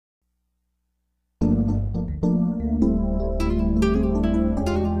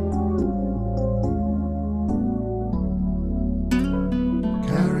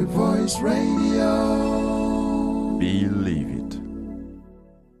Voice Radio. Believe it.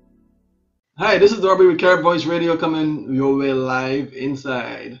 Hi, this is Darby with Carib Voice Radio coming your way live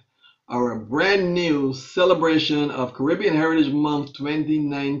inside our brand new celebration of Caribbean Heritage Month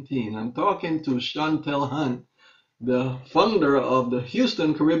 2019. I'm talking to Chantel Hunt, the founder of the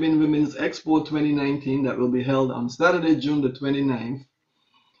Houston Caribbean Women's Expo 2019 that will be held on Saturday, June the 29th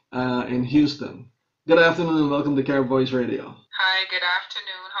in Houston. Good afternoon and welcome to Carib Voice Radio. Hi, good afternoon.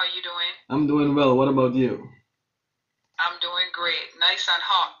 How are you doing? I'm doing well. What about you? I'm doing great. Nice and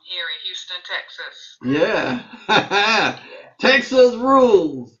hot here in Houston, Texas. Yeah. Texas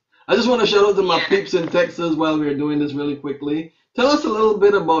rules. I just want to shout out to my peeps in Texas while we're doing this really quickly. Tell us a little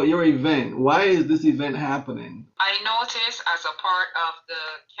bit about your event. Why is this event happening? I noticed as a part of the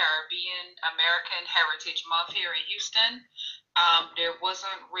Caribbean American Heritage Month here in Houston, there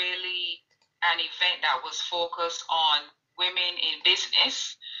wasn't really an event that was focused on women in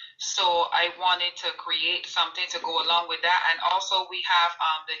business. So I wanted to create something to go along with that. And also we have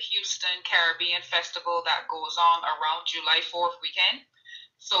the Houston Caribbean Festival that goes on around July 4th weekend.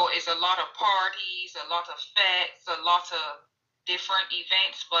 So it's a lot of parties, a lot of fetes, a lot of different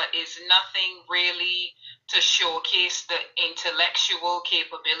events, but it's nothing really to showcase the intellectual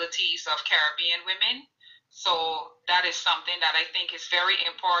capabilities of Caribbean women. So that is something that I think is very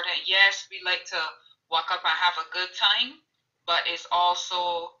important. Yes, we like to walk up and have a good time, but it's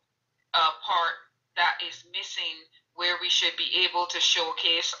also a part that is missing where we should be able to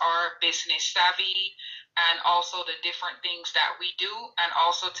showcase our business savvy and also the different things that we do, and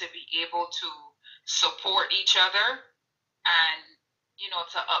also to be able to support each other and,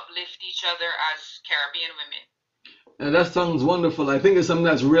 to uplift each other as Caribbean women. And that sounds wonderful. I think it's something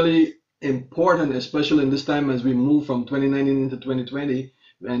that's really important, especially in this time as we move from 2019 into 2020,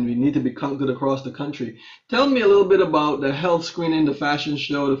 and we need to be connected across the country. Tell me a little bit about the health screening, the fashion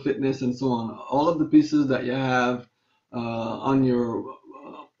show, the fitness, and so on. All of the pieces that you have on your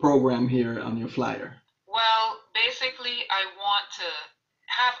program here on your flyer. Well, basically, I want to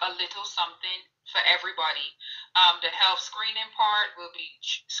have a little something for everybody. The health screening part will be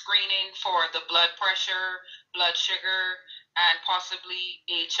screening for the blood pressure, blood sugar, and possibly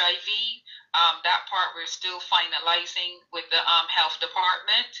HIV. That part we're still finalizing with the health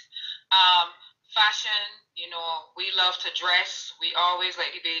department. Fashion, we love to dress. We always,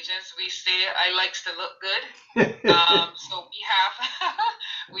 like the Bajans, we say I likes to look good. So we have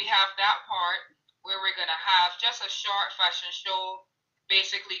we have that part where we're gonna have just a short fashion show,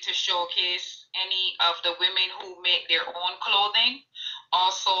 basically to showcase any of the women who make their own clothing.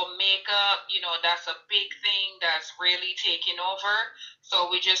 Also makeup, that's a big thing that's really taking over. So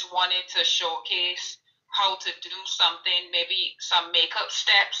we just wanted to showcase how to do something, maybe some makeup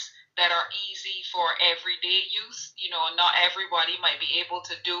steps that are easy for everyday use. Not everybody might be able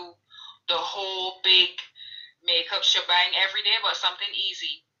to do the whole big makeup shebang every day, but something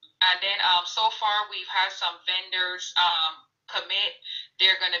easy. And then so far we've had some vendors commit.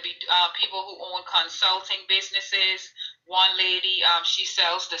 They're going to be people who own consulting businesses. One lady, she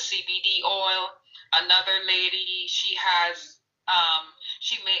sells the CBD oil. Another lady, she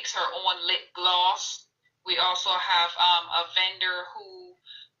makes her own lip gloss. We also have a vendor who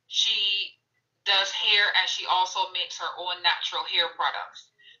she does hair, and she also makes her own natural hair products.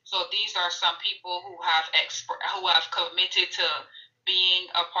 So these are some people who have committed to being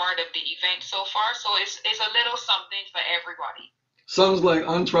a part of the event so far. So it's a little something for everybody. Sounds like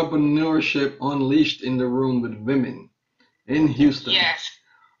entrepreneurship unleashed in the room with women in Houston. Yes.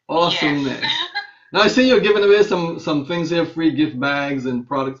 Awesomeness. Yes. Now I see you're giving away some things here, free gift bags and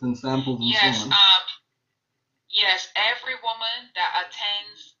products and samples and Yes. so on. Yes. Every woman that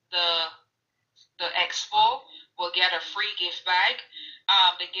attends the expo will get a free gift bag.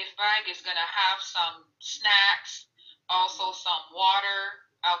 The gift bag is gonna have some snacks, also some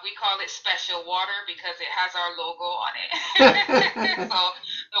water. We call it special water because it has our logo on it. So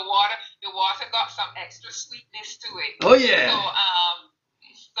the water got some extra sweetness to it. Oh yeah.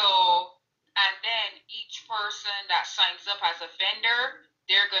 So and then each person that signs up as a vendor,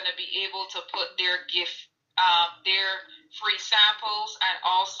 they're gonna be able to put their gift, their free samples and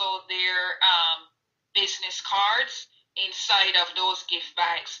also their business cards inside of those gift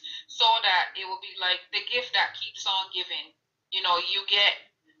bags, so that it will be like the gift that keeps on giving. You get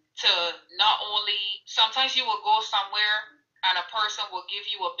to not only, sometimes you will go somewhere and a person will give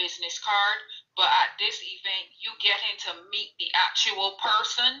you a business card, but at this event you getting to meet the actual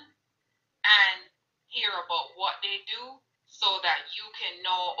person and hear about what they do, so that you can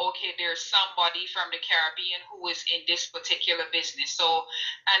know, okay, there's somebody from the Caribbean who is in this particular business. So,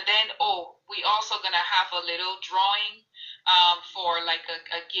 and then, we also gonna have a little drawing for like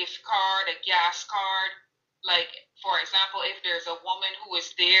a gift card, a gas card. Like, for example, if there's a woman who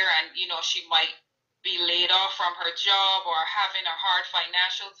is there and, she might be laid off from her job or having a hard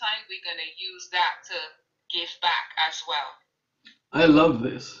financial time, we're going to use that to give back as well. I love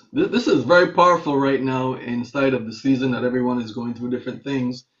this. This is very powerful right now inside of the season that everyone is going through different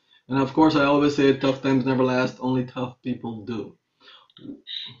things. And of course, I always say tough times never last, only tough people do.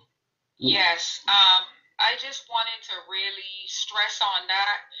 Yes, I just wanted to really stress on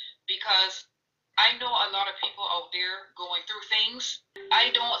that because I know a lot of people out there going through things. I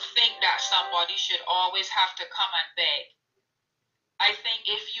don't think that somebody should always have to come and beg. I think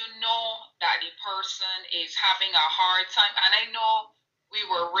if you know that the person is having a hard time, and I know we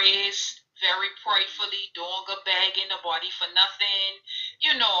were raised very pridefully, don't go begging nobody for nothing,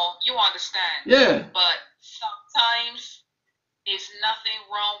 you understand. Yeah. But sometimes is nothing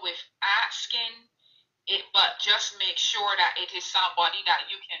wrong with asking it, but just make sure that it is somebody that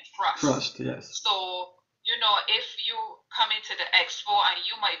you can trust. Trust, yes. So, if you come into the expo and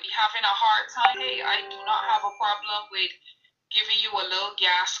you might be having a hard time, hey, I do not have a problem with giving you a little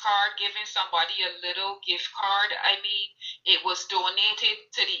gas card, giving somebody a little gift card. I mean, it was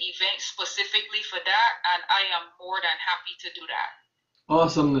donated to the event specifically for that, and I am more than happy to do that.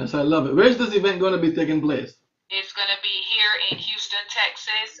 Awesomeness, I love it. Where's this event going to be taking place? It's going to be here in Houston,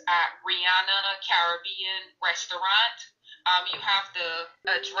 Texas at Rihanna Caribbean Restaurant. You have the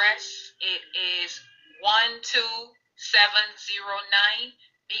address. It is 12709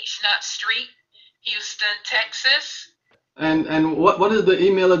 Beechnut Street, Houston, Texas. And what is the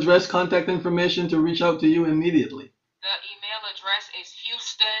email address, contact information to reach out to you immediately? The email address is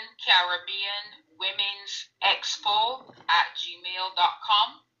Houston Caribbean Women's Expo at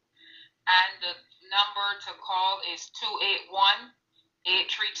gmail.com. And the number to call is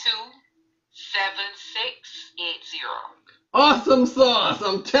 281-832-7680. Awesome sauce.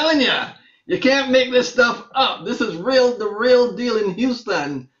 I'm telling you, you can't make this stuff up. This is the real deal in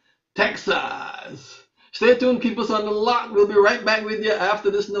Houston, Texas. Stay tuned. Keep us on the lock. We'll be right back with you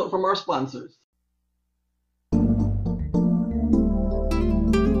after this note from our sponsors.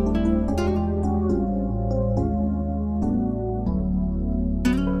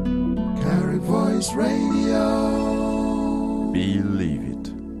 Voice Radio. Believe it.